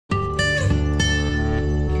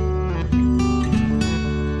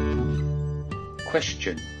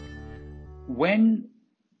question. When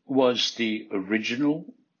was the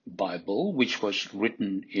original Bible, which was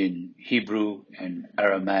written in Hebrew and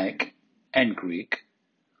Aramaic and Greek,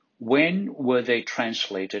 when were they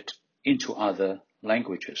translated into other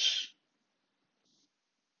languages?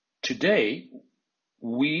 Today,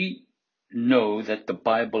 we know that the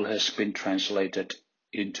Bible has been translated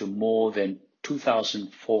into more than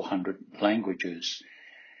 2,400 languages.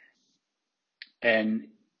 And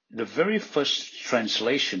the very first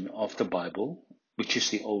translation of the Bible, which is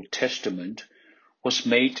the Old Testament, was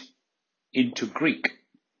made into Greek,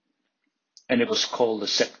 and it was called the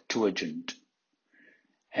Septuagint.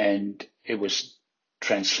 And it was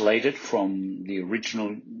translated from the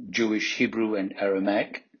original Jewish Hebrew and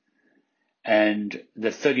Aramaic, and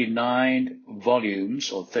the 39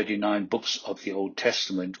 volumes or 39 books of the Old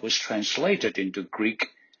Testament was translated into Greek,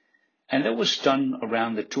 and that was done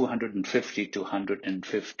around the 250 to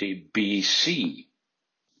 150 BC.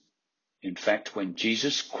 In fact, when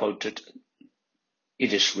Jesus quoted,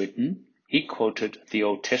 "It is written," he quoted the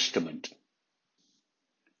Old Testament.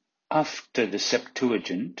 After the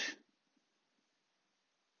Septuagint,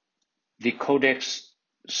 the Codex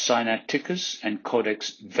Sinaiticus and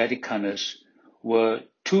Codex Vaticanus were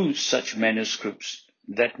two such manuscripts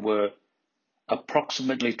that were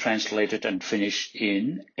approximately translated and finished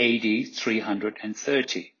in AD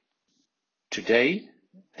 330. Today,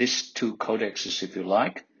 these two codexes, if you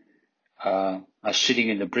like, are sitting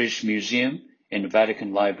in the British Museum and the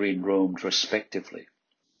Vatican Library in Rome, respectively.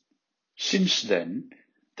 Since then,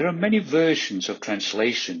 there are many versions of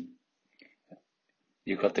translation.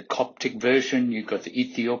 You've got the Coptic version, you've got the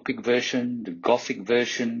Ethiopic version, the Gothic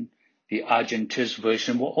version, the Argentine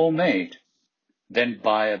version were all made. Then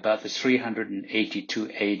by about the 382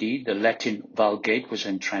 AD, the Latin Vulgate was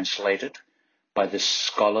then translated by the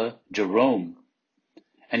scholar Jerome.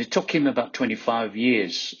 And it took him about 25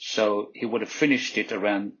 years, so he would have finished it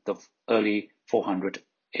around the early 400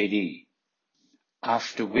 AD.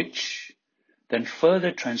 After which, then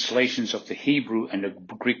further translations of the Hebrew and the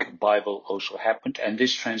Greek Bible also happened, and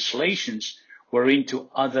these translations were into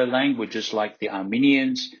other languages like the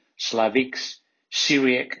Armenians, Slavics,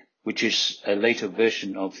 Syriac, which is a later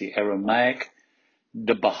version of the Aramaic,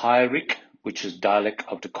 the Baharic, which is dialect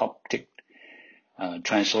of the Coptic,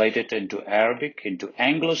 translated into Arabic, into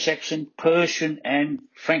Anglo-Saxon, Persian, and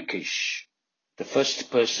Frankish. The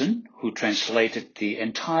first person who translated the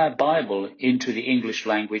entire Bible into the English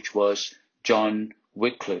language was John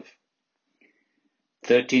Wycliffe,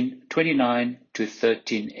 1329 to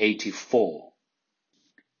 1384.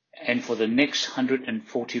 And for the next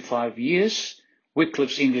 145 years,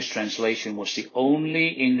 Wycliffe's English translation was the only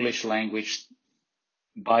English language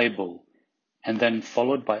Bible, and then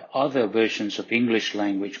followed by other versions of English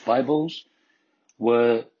language Bibles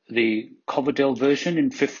were the Coverdale version in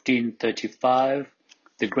 1535,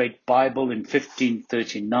 the Great Bible in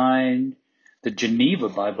 1539, the Geneva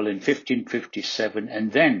Bible in 1557,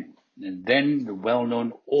 and then the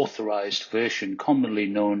well-known authorized version, commonly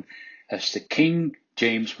known as the King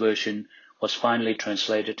James Version, was finally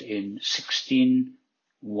translated in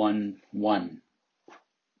 1611.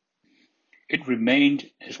 It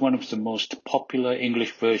remained as one of the most popular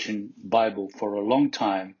English version Bible for a long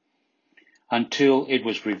time until it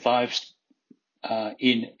was revived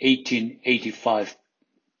in 1885.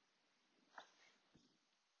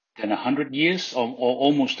 Then 100 years, or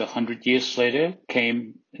almost 100 years later,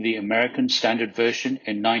 came the American Standard Version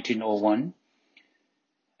in 1901.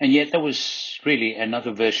 And yet there was really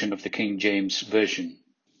another version of the King James Version.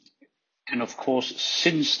 And of course,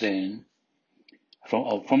 since then,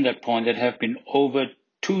 from that point, there have been over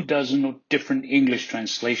 24 different English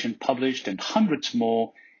translations published and hundreds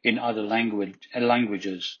more in other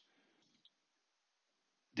languages.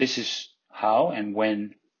 This is how and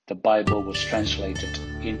when the Bible was translated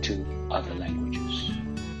into other languages.